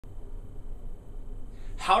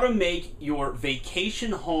how to make your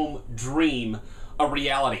vacation home dream a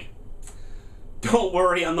reality. Don't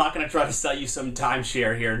worry, I'm not going to try to sell you some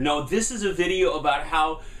timeshare here. No, this is a video about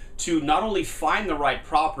how to not only find the right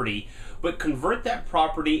property, but convert that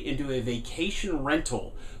property into a vacation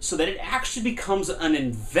rental so that it actually becomes an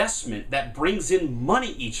investment that brings in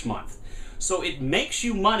money each month. So it makes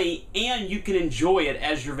you money and you can enjoy it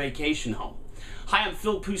as your vacation home. Hi, I'm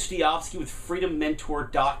Phil Pustiovsky with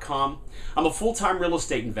FreedomMentor.com. I'm a full-time real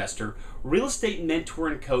estate investor, real estate mentor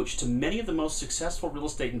and coach to many of the most successful real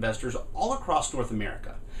estate investors all across North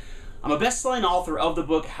America. I'm a best-selling author of the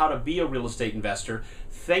book, How to Be a Real Estate Investor.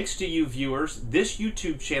 Thanks to you viewers, this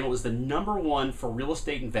YouTube channel is the #1 for real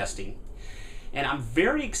estate investing. And I'm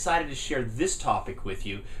very excited to share this topic with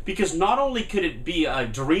you because not only could it be a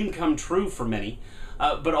dream come true for many,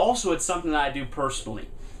 but also it's something that I do personally.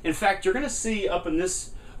 In fact, you're going to see up in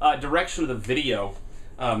this direction of the video,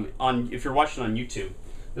 if you're watching on YouTube,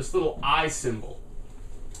 this little eye symbol.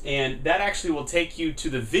 And that actually will take you to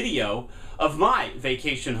the video of my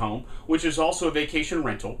vacation home, which is also a vacation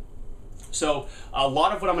rental. So a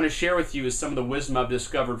lot of what I'm going to share with you is some of the wisdom I've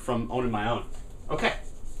discovered from owning my own. Okay.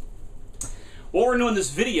 What we're doing in this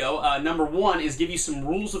video, #1, is give you some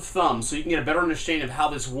rules of thumb so you can get a better understanding of how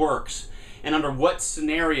this works and under what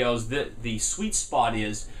scenarios the sweet spot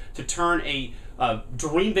is to turn a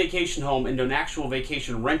dream vacation home into an actual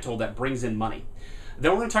vacation rental that brings in money.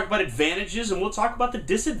 Then we're going to talk about advantages, and we'll talk about the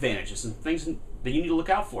disadvantages and things that you need to look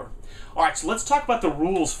out for. All right, so let's talk about the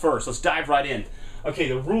rules first. Let's dive right in. Okay,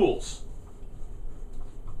 the rules.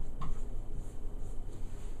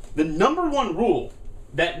 The #1 rule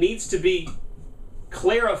that needs to be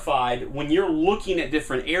clarified when you're looking at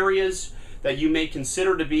different areas that you may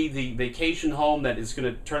consider to be the vacation home that is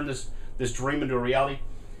going to turn this dream into a reality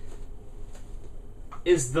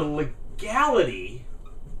is the legality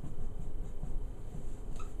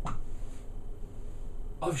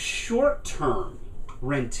of short-term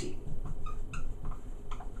renting.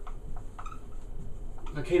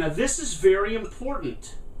 Okay, now this is very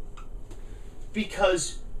important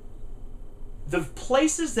because the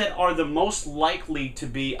places that are the most likely to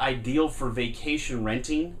be ideal for vacation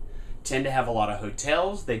renting tend to have a lot of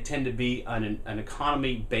hotels. They tend to be an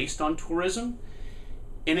economy based on tourism.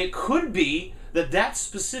 And it could be that that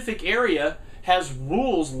specific area has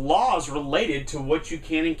rules, laws related to what you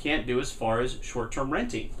can and can't do as far as short-term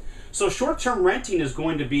renting. So short-term renting is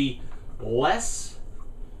going to be less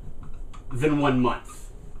than 1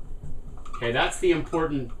 month. Okay, that's the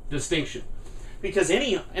important distinction. Because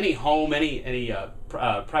any home, any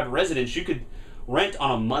private residence, you could rent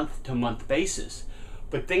on a month-to-month basis.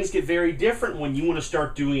 But things get very different when you want to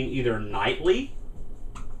start doing either nightly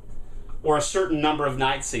or a certain number of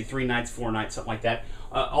nights, say 3 nights, 4 nights, something like that,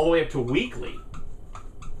 all the way up to weekly.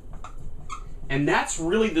 And that's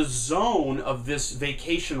really the zone of this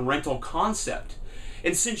vacation rental concept.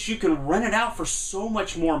 And since you can rent it out for so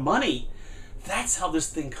much more money, that's how this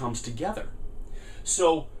thing comes together.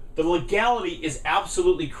 So the legality is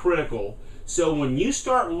absolutely critical. So when you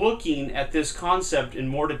start looking at this concept in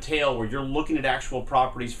more detail, where you're looking at actual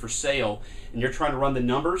properties for sale and you're trying to run the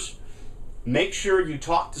numbers, make sure you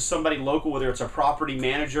talk to somebody local, whether it's a property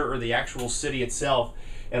manager or the actual city itself,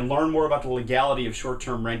 and learn more about the legality of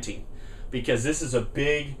short-term renting, because this is a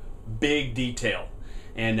big detail.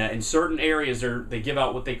 And in certain areas, they give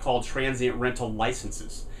out what they call transient rental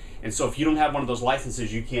licenses. And so if you don't have one of those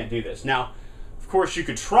licenses, you can't do this. Now, of course, you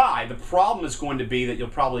could try. The problem is going to be that you'll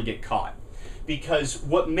probably get caught. Because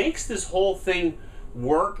what makes this whole thing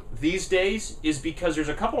work these days is because there's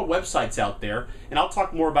a couple of websites out there, and I'll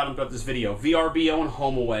talk more about them throughout this video. VRBO and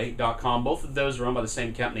HomeAway.com, both of those are owned by the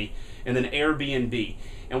same company, and then Airbnb.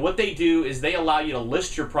 And what they do is they allow you to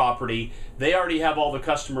list your property. They already have all the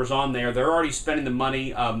customers on there. They're already spending the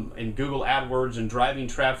money in Google AdWords and driving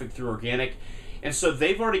traffic through organic. And so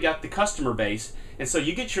they've already got the customer base. And so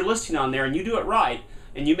you get your listing on there and you do it right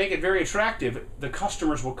and you make it very attractive, the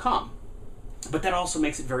customers will come. But that also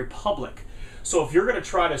makes it very public. So if you're going to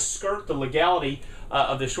try to skirt the legality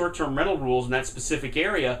of the short-term rental rules in that specific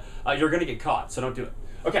area, you're going to get caught. So don't do it.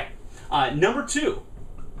 Okay, #2.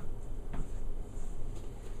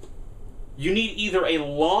 You need either a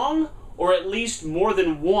long or at least more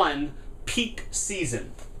than one peak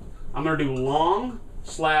season. I'm going to do long /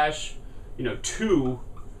 2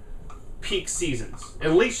 peak seasons,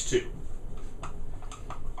 at least 2.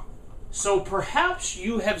 So perhaps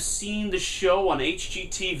you have seen the show on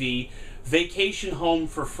HGTV, Vacation Home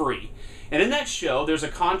for Free. And in that show, there's a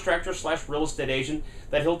contractor / real estate agent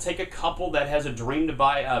that he'll take a couple that has a dream to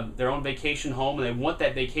buy their own vacation home, and they want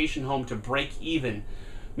that vacation home to break even,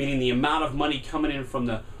 meaning the amount of money coming in from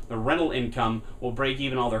the the rental income will break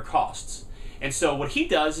even all their costs. And so what he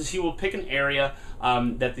does is he will pick an area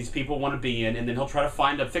that these people want to be in, and then he'll try to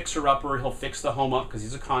find a fixer-upper. He'll fix the home up because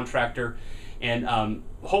he's a contractor, and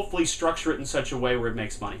hopefully structure it in such a way where it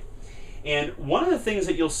makes money. And one of the things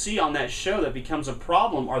that you'll see on that show that becomes a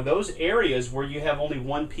problem are those areas where you have only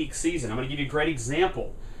one peak season. I'm going to give you a great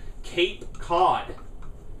example. Cape Cod.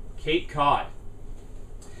 Cape Cod.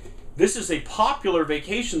 This is a popular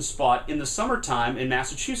vacation spot in the summertime in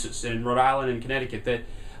Massachusetts, in Rhode Island and Connecticut,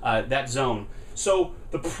 that zone. So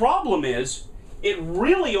the problem is it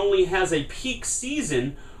really only has a peak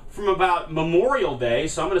season from about Memorial Day,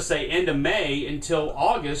 so I'm going to say end of May, until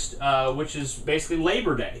August, which is basically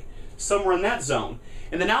Labor Day, somewhere in that zone.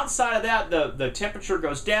 And then outside of that, the temperature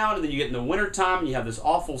goes down, and then you get in the wintertime, and you have this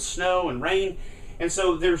awful snow and rain. And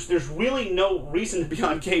so there's really no reason to be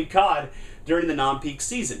on Cape Cod during the non-peak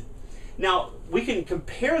season. Now, we can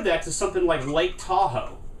compare that to something like Lake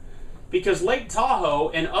Tahoe, because Lake Tahoe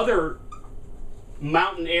and other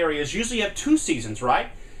mountain areas usually have two seasons,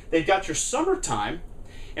 right? They've got your summertime,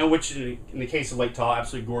 and which in the case of Lake Tahoe,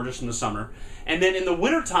 absolutely gorgeous in the summer. And then in the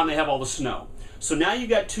wintertime, they have all the snow. So now you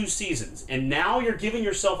got two seasons, and now you're giving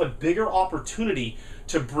yourself a bigger opportunity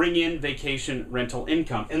to bring in vacation rental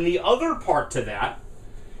income. And the other part to that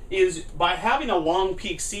is by having a long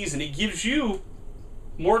peak season, it gives you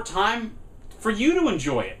more time for you to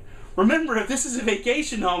enjoy it. Remember, if this is a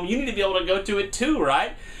vacation home, you need to be able to go to it too,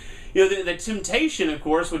 right? You know, the temptation, of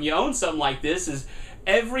course, when you own something like this is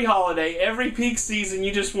every holiday, every peak season,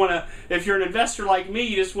 you just want to, if you're an investor like me,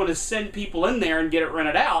 you just want to send people in there and get it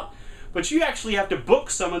rented out. But you actually have to book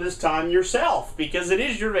some of this time yourself because it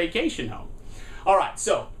is your vacation home. All right,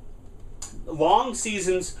 so long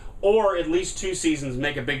seasons or at least two seasons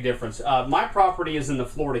make a big difference. My property is in the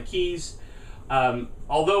Florida Keys.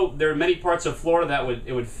 Although there are many parts of Florida that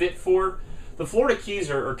it would fit for, the Florida Keys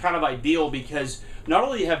are kind of ideal because not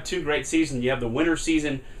only do you have two great seasons, you have the winter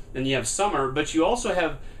season and you have summer, but you also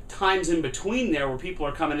have times in between there where people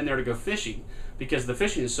are coming in there to go fishing because the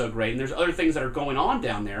fishing is so great, and there's other things that are going on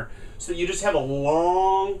down there, so that you just have a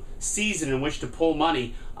long season in which to pull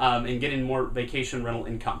money and get in more vacation rental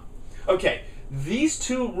income. Okay, these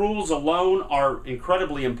two rules alone are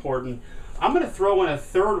incredibly important. I'm going to throw in a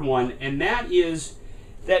third one, and that is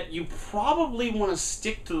that you probably want to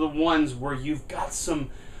stick to the ones where you've got some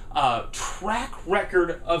track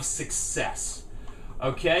record of success.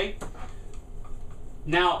 Okay?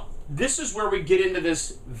 Now, this is where we get into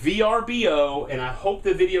this VRBO, and I hope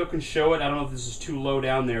the video can show it. I don't know if this is too low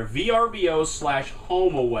down there.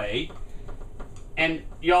 VRBO/HomeAway. And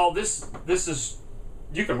y'all, this is,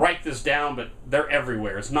 you can write this down, but they're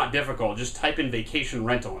everywhere. It's not difficult. Just type in vacation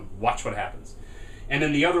rental and watch what happens. And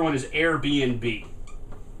then the other one is Airbnb.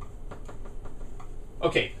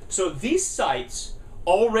 Okay, so these sites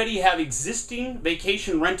already have existing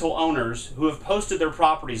vacation rental owners who have posted their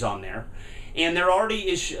properties on there, and there already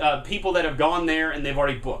is people that have gone there and they've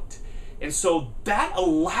already booked. And so that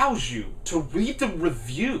allows you to read the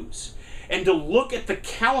reviews and to look at the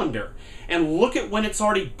calendar and look at when it's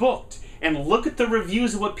already booked and look at the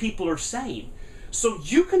reviews of what people are saying. So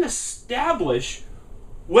you can establish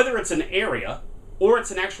whether it's an area or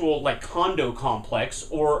it's an actual like condo complex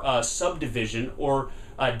or a subdivision or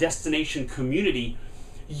a destination community.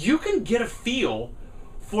 You can get a feel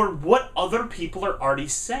for what other people are already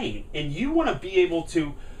saying, and you want to be able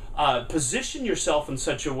to position yourself in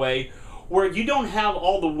such a way where you don't have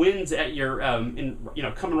all the winds at your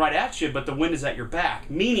coming right at you, but the wind is at your back,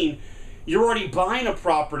 meaning you're already buying a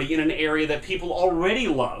property in an area that people already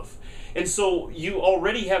love. And so you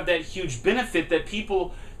already have that huge benefit that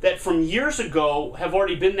people that from years ago have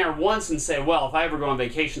already been there once and say, well, if I ever go on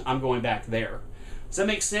vacation, I'm going back there. Does that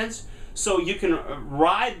make sense? So you can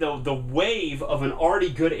ride the wave of an already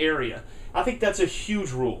good area. I think that's a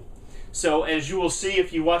huge rule. So as you will see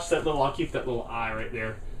if you watch that little, I'll keep that little eye right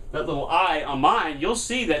there, that little eye on mine, you'll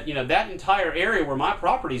see that, you know, that entire area where my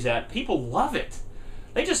property's at, people love it.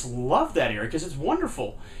 They just love that area because it's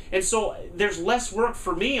wonderful. And so there's less work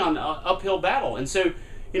for me on uphill battle. And so,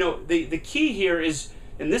 you know, the key here is,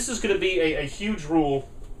 and this is going to be a huge rule.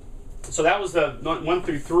 So that was the 1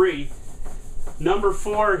 through 3. Number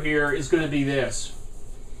 4 here is going to be this.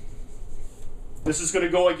 This is going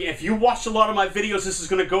to go again. If you watch a lot of my videos, this is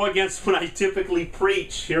going to go against when I typically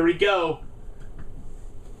preach. Here we go.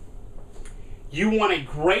 You want a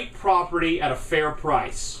great property at a fair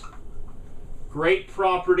price. Great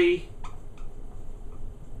property,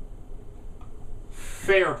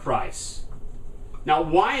 fair price. Now,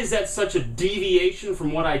 why is that such a deviation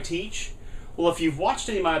from what I teach? Well, if you've watched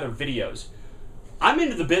any of my other videos, I'm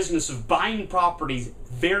into the business of buying properties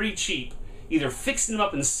very cheap either fixing them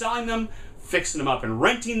up and selling them, fixing them up and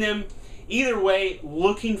renting them. Either way,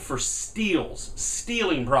 looking for steals,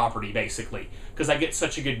 stealing property basically, because I get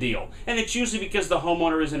such a good deal. And it's usually because the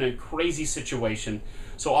homeowner is in a crazy situation.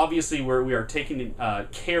 So obviously we are taking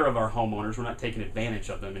care of our homeowners. We're not taking advantage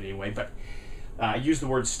of them in any way, but I use the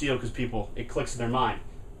word steal because it clicks in their mind.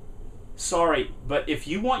 Sorry, but if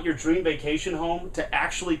you want your dream vacation home to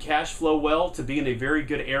actually cash flow well, to be in a very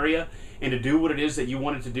good area, and to do what it is that you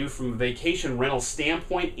want it to do from a vacation rental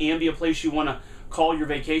standpoint and be a place you want to call your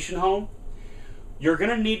vacation home, you're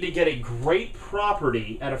going to need to get a great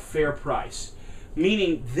property at a fair price.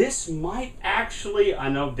 Meaning this might actually, I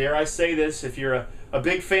know, dare I say this, if you're a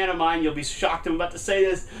big fan of mine, you'll be shocked I'm about to say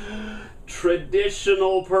this,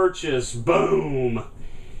 traditional purchase, boom.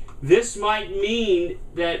 This might mean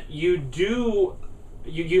that you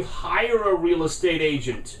hire a real estate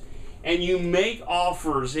agent and you make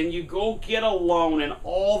offers and you go get a loan and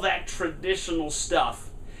all that traditional stuff.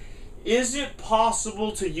 Is it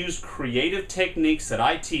possible to use creative techniques that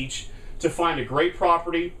I teach to find a great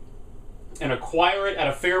property and acquire it at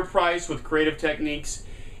a fair price with creative techniques?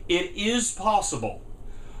 It is possible,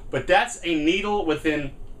 but that's a needle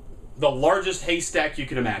within the largest haystack you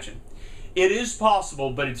can imagine. It is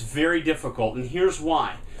possible, but it's very difficult, and here's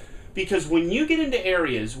why. Because when you get into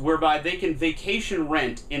areas whereby they can vacation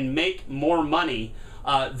rent and make more money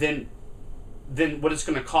than what it's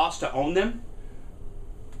going to cost to own them,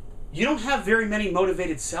 you don't have very many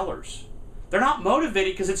motivated sellers. They're not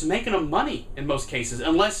motivated because it's making them money in most cases,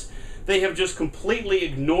 unless they have just completely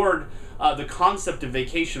ignored the concept of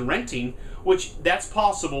vacation renting, which that's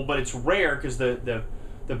possible, but it's rare because the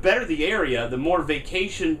better the area, the more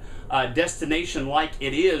vacation destination like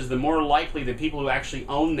it is, the more likely the people who actually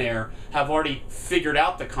own there have already figured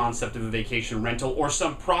out the concept of a vacation rental, or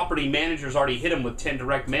some property managers already hit them with 10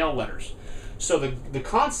 direct mail letters. So the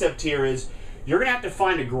concept here is you're going to have to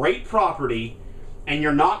find a great property, and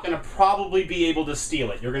you're not going to probably be able to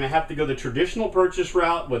steal it. You're going to have to go the traditional purchase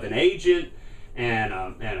route with an agent and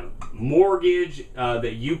a mortgage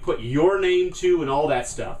that you put your name to and all that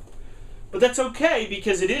stuff. But that's okay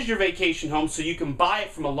because it is your vacation home, so you can buy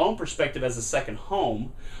it from a loan perspective as a second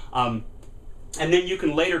home, and then you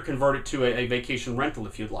can later convert it to a vacation rental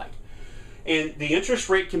if you'd like. And the interest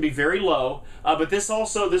rate can be very low, but this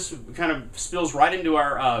kind of spills right into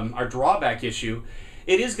our drawback issue.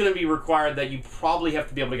 It is going to be required that you probably have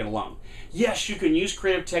to be able to get a loan. Yes, you can use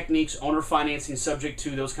creative techniques, owner financing, subject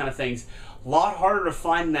to those kind of things. A lot harder to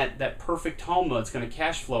find that perfect home that's going to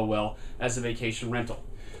cash flow well as a vacation rental.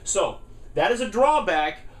 So that is a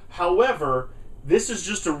drawback. However, this is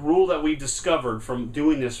just a rule that we've discovered from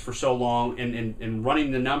doing this for so long and running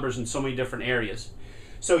the numbers in so many different areas.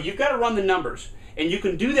 So you've got to run the numbers. And you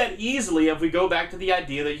can do that easily if we go back to the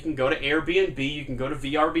idea that you can go to Airbnb, you can go to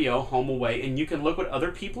VRBO, HomeAway, and you can look what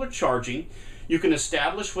other people are charging. You can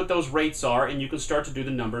establish what those rates are, and you can start to do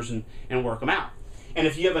the numbers and work them out. And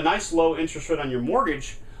if you have a nice low interest rate on your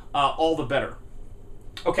mortgage, all the better.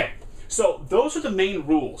 Okay, so those are the main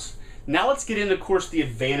rules. Now let's get into, of course, the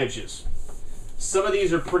advantages. Some of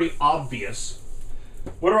these are pretty obvious.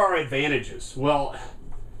 What are our advantages? Well,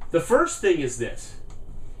 the first thing is this.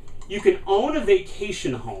 You can own a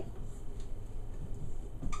vacation home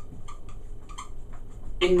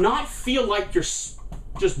and not feel like you're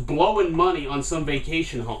just blowing money on some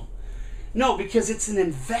vacation home. No, because it's an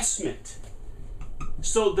investment.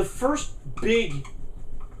 So the first big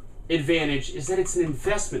advantage is that it's an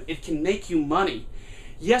investment. It can make you money.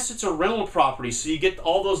 Yes, it's a rental property, so you get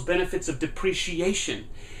all those benefits of depreciation.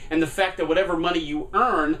 And the fact that whatever money you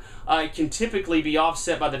earn can typically be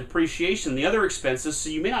offset by the depreciation and the other expenses, so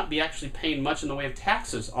you may not be actually paying much in the way of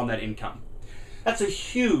taxes on that income. That's a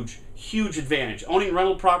huge, huge advantage. Owning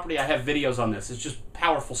rental property, I have videos on this. It's just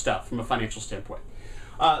powerful stuff from a financial standpoint.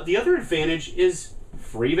 The other advantage is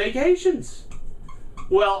free vacations.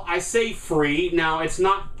 Well, I say free. Now, it's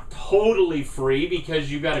not totally free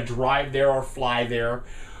because you've got to drive there or fly there.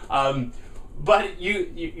 But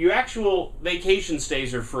your actual vacation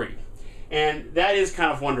stays are free. And that is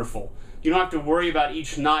kind of wonderful. You don't have to worry about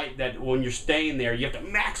each night that when you're staying there, you have to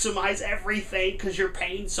maximize everything because you're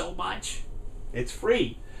paying so much. It's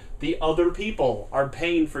free. The other people are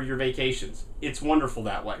paying for your vacations. It's wonderful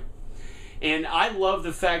that way. And I love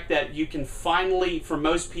the fact that you can finally, for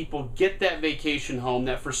most people, get that vacation home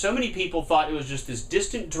that for so many people thought it was just this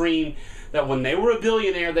distant dream that when they were a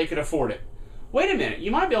billionaire, they could afford it. Wait a minute, you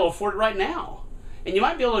might be able to afford it right now. And you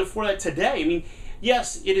might be able to afford that today. I mean,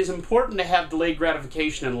 yes, it is important to have delayed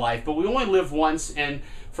gratification in life, but we only live once, and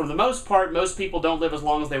for the most part, most people don't live as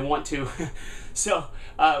long as they want to. So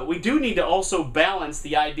we do need to also balance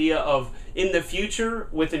the idea of in the future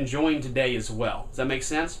with enjoying today as well. Does that make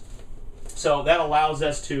sense? So that allows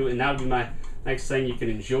us to, and that would be my next thing, you can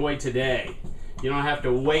enjoy today. You don't have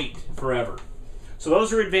to wait forever. So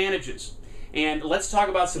those are advantages. And let's talk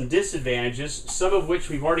about some disadvantages, some of which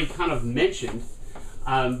we've already kind of mentioned,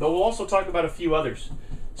 but we'll also talk about a few others.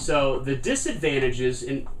 So the disadvantages,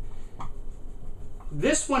 and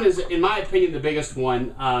this one is, in my opinion, the biggest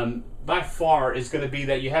one by far, is going to be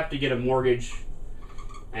that you have to get a mortgage,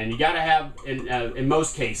 and you got to have, in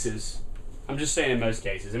most cases, I'm just saying in most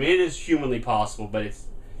cases. I mean, it is humanly possible, but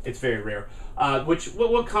it's very rare.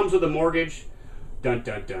 What comes with a mortgage? Dun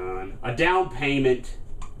dun dun. A down payment.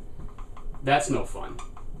 That's no fun.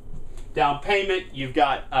 Down payment. You've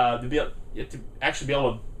got you have to actually be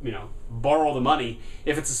able to borrow the money.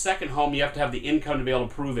 If it's a second home, you have to have the income to be able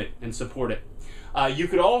to prove it and support it. You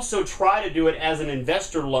could also try to do it as an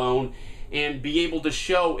investor loan and be able to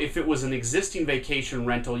show, if it was an existing vacation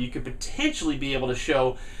rental, you could potentially be able to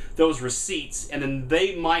show those receipts, and then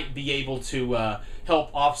they might be able to help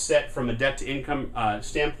offset from a debt to income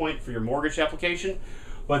standpoint for your mortgage application.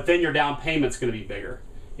 But then your down payment's going to be bigger.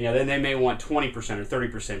 Then they may want 20% or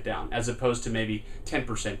 30% down, as opposed to maybe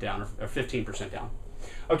 10% down or 15% down.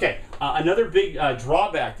 Okay, another big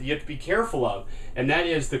drawback that you have to be careful of, and that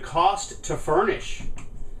is the cost to furnish.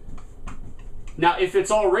 Now, if it's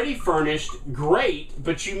already furnished, great,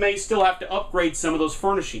 but you may still have to upgrade some of those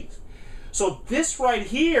furnishings. So this right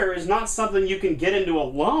here is not something you can get into a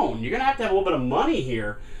loan. You're going to have a little bit of money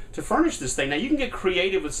here to furnish this thing. Now, you can get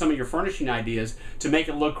creative with some of your furnishing ideas to make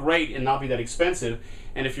it look great and not be that expensive.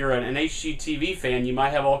 And if you're an HGTV fan, you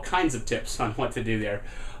might have all kinds of tips on what to do there.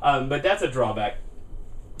 But that's a drawback.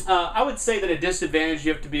 I would say that a disadvantage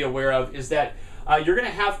you have to be aware of is that you're going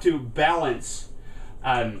to have to balance.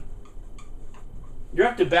 You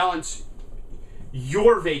have to balance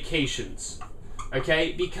your vacations,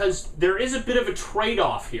 okay? Because there is a bit of a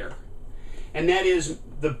trade-off here, and that is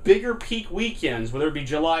the bigger peak weekends, whether it be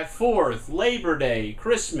July 4th, Labor Day,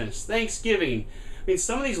 Christmas, Thanksgiving. I mean,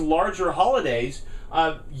 some of these larger holidays,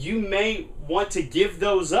 you may want to give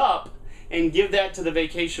those up and give that to the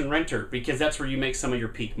vacation renter, because that's where you make some of your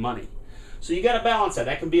peak money. So you got to balance that.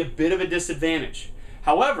 That can be a bit of a disadvantage.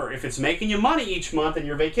 However, if it's making you money each month and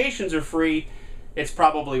your vacations are free, it's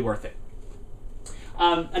probably worth it.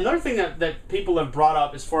 Another thing that people have brought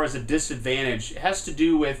up as far as a disadvantage has to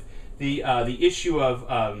do with the issue of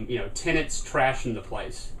tenants trashing the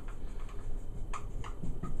place.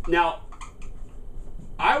 Now,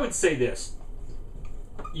 I would say this.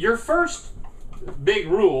 Your first big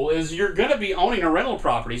rule is you're going to be owning a rental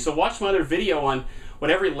property. So watch my other video on what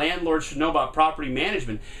every landlord should know about property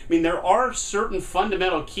management. I mean, there are certain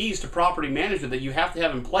fundamental keys to property management that you have to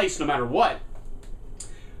have in place no matter what.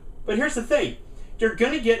 But here's the thing. You're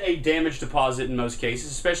going to get a damage deposit in most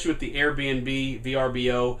cases, especially with the Airbnb,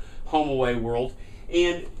 VRBO, HomeAway world.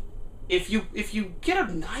 And if you get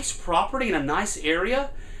a nice property in a nice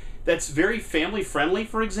area that's very family friendly,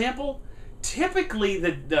 for example, typically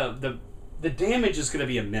the damage is going to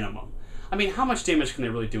be a minimum. I mean, how much damage can they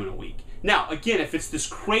really do in a week? Now, again, if it's this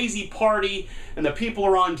crazy party and the people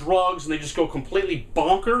are on drugs and they just go completely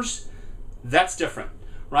bonkers, that's different,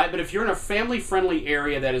 right? But if you're in a family-friendly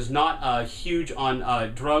area that is not huge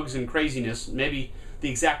on drugs and craziness, maybe the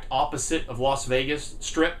exact opposite of Las Vegas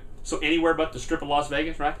Strip, so anywhere but the Strip of Las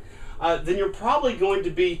Vegas, right? Then you're probably going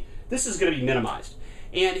to be, this is going to be minimized.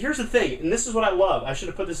 And here's the thing, and this is what I love. I should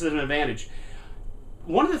have put this as an advantage.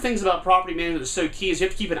 One of the things about property management that's so key is you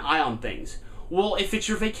have to keep an eye on things. Well, if it's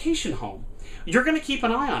your vacation home, you're going to keep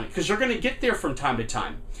an eye on it because you're going to get there from time to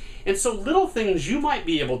time. And so little things you might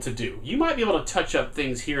be able to do. You might be able to touch up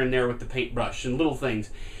things here and there with the paintbrush and little things,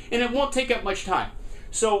 and it won't take up much time.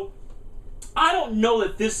 So I don't know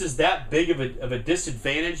that this is that big of a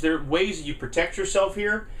disadvantage. There are ways that you protect yourself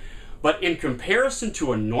here, but in comparison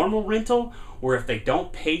to a normal rental, where if they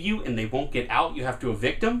don't pay you and they won't get out, you have to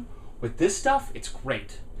evict them, with this stuff, it's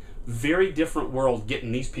great. Very different world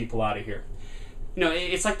getting these people out of here.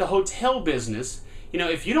 It's like the hotel business.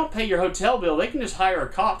 If you don't pay your hotel bill, they can just hire a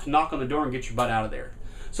cop to knock on the door and get your butt out of there.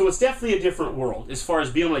 So it's definitely a different world as far as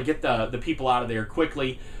being able to get the people out of there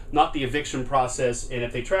quickly, not the eviction process. And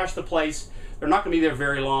if they trash the place, they're not going to be there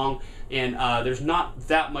very long, and there's not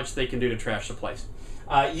that much they can do to trash the place.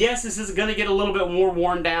 Yes, this is going to get a little bit more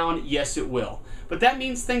worn down. Yes, it will. But that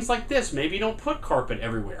means things like this. Maybe you don't put carpet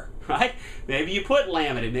everywhere, right? Maybe you put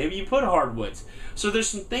laminate. Maybe you put hardwoods. So there's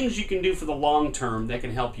some things you can do for the long term that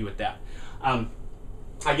can help you with that.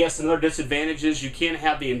 I guess another disadvantage is you can't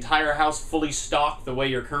have the entire house fully stocked the way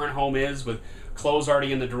your current home is with clothes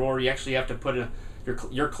already in the drawer. You actually have to put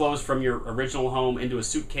your clothes from your original home into a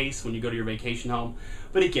suitcase when you go to your vacation home.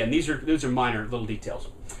 But again, these are minor little details.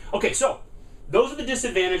 Okay, so those are the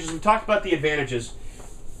disadvantages. We talked about the advantages.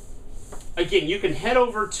 Again, you can head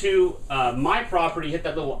over to my property, hit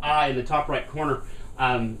that little eye in the top right corner.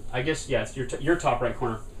 I guess, yeah, it's your top right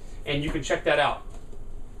corner. And you can check that out.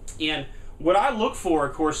 And what I look for,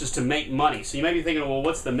 of course, is to make money. So you may be thinking, well,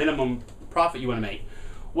 what's the minimum profit you want to make?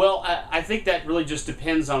 Well, I think that really just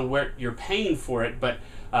depends on where you're paying for it. But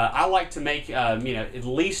I like to make, at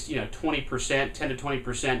least 20%, 10 to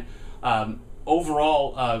 20%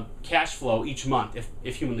 overall cash flow each month,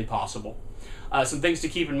 if humanly possible. Some things to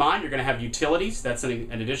keep in mind: you're going to have utilities. That's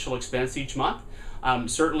an additional expense each month.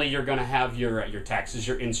 Certainly, you're going to have your taxes,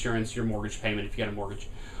 your insurance, your mortgage payment if you got a mortgage.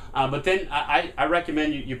 But then I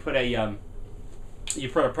recommend you put a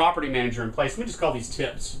property manager in place. Let me just call these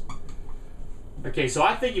tips. Okay, so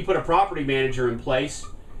I think you put a property manager in place.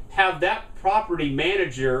 Have that property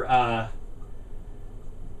manager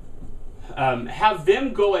have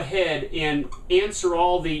them go ahead and answer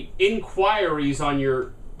all the inquiries on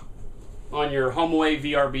your HomeAway,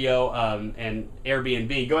 VRBO, and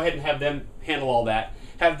Airbnb. Go ahead and have them handle all that.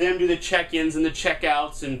 Have them do the check-ins and the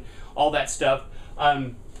check-outs and all that stuff.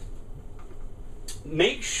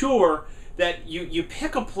 Make sure that you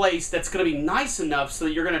pick a place that's going to be nice enough so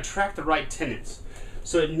that you're going to attract the right tenants.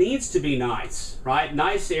 So it needs to be nice, right?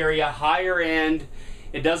 Nice area, higher end.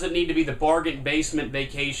 It doesn't need to be the bargain basement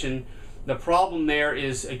vacation. The problem there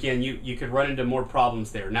is, again, you could run into more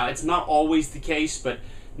problems there. Now, it's not always the case, but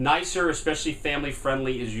nicer, especially family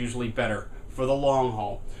friendly, is usually better for the long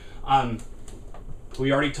haul.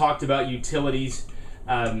 We already talked about utilities.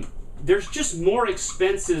 There's just more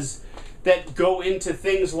expenses that go into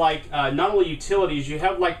things like not only utilities. You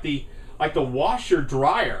have like the washer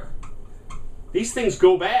dryer. These things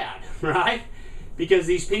go bad, right? Because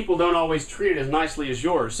these people don't always treat it as nicely as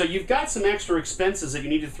yours. So you've got some extra expenses that you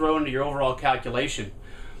need to throw into your overall calculation.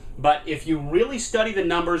 But if you really study the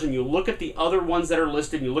numbers and you look at the other ones that are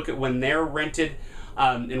listed, and you look at when they're rented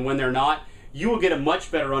and when they're not, you will get a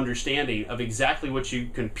much better understanding of exactly what you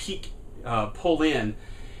can pull in.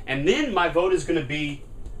 And then my vote is going to be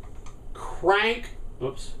crank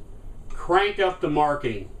up the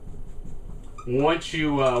marketing once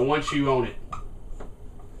you own it.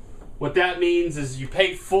 What that means is you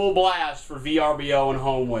pay full blast for VRBO and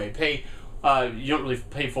HomeAway. You don't really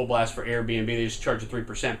pay full blast for Airbnb; they just charge you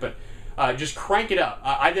 3%. But just crank it up.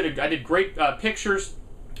 I did great pictures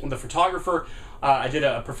with the photographer. I did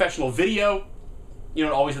a professional video. You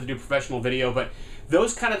don't always have to do professional video, but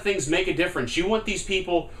those kind of things make a difference. You want these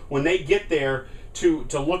people, when they get there, to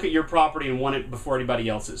look at your property and want it before anybody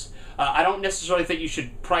else's. I don't necessarily think you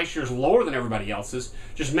should price yours lower than everybody else's.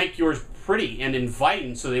 Just make yours pretty and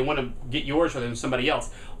inviting so they want to get yours rather than somebody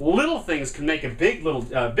else. Little things can make a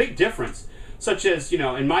big difference, such as,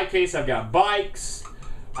 in my case, I've got bikes,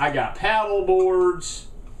 I got paddle boards.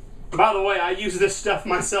 By the way, I use this stuff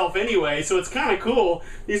myself anyway, so it's kind of cool.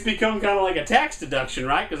 These become kind of like a tax deduction,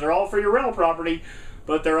 right? Because they're all for your rental property,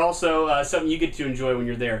 but they're also something you get to enjoy when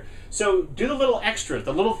you're there. So do the little extras,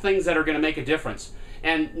 the little things that are going to make a difference.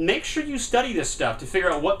 And make sure you study this stuff to figure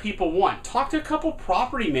out what people want. Talk to a couple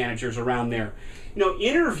property managers around there.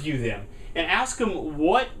 Interview them and ask them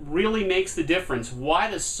what really makes the difference. Why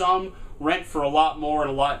does some rent for a lot more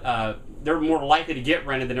and they're more likely to get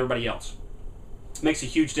rented than everybody else? It makes a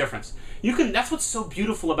huge difference. That's what's so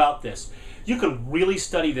beautiful about this. You can really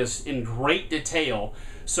study this in great detail,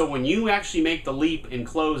 so when you actually make the leap and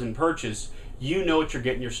close and purchase, you know what you're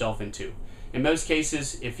getting yourself into. In most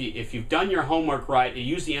cases, if you've done your homework right, it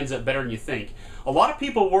usually ends up better than you think. A lot of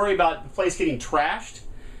people worry about the place getting trashed.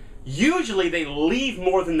 Usually they leave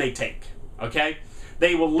more than they take, okay?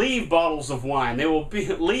 They will leave bottles of wine. They will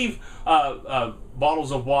leave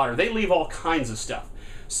bottles of water. They leave all kinds of stuff.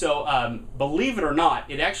 So believe it or not,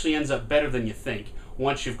 it actually ends up better than you think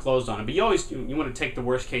once you've closed on it. But you want to take the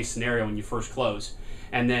worst case scenario when you first close,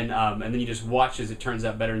 and then you just watch as it turns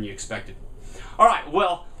out better than you expected. All right,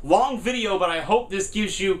 well, long video, but I hope this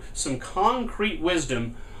gives you some concrete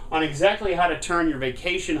wisdom on exactly how to turn your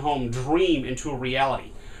vacation home dream into a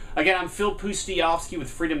reality. Again, I'm Phil Pustiowski with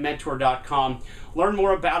FreedomMentor.com. Learn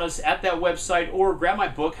more about us at that website, or grab my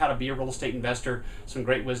book, How to Be a Real Estate Investor. Some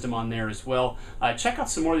great wisdom on there as well. Check out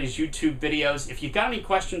some more of these YouTube videos. If you've got any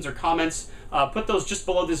questions or comments, put those just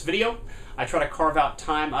below this video. I try to carve out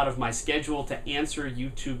time out of my schedule to answer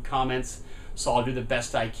YouTube comments, so I'll do the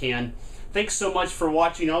best I can. Thanks so much for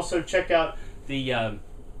watching. Also, check out the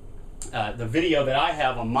the video that I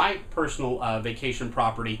have on my personal vacation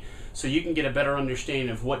property, so you can get a better understanding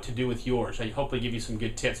of what to do with yours. I hopefully give you some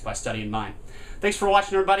good tips by studying mine. Thanks for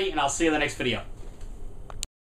watching, everybody, and I'll see you in the next video.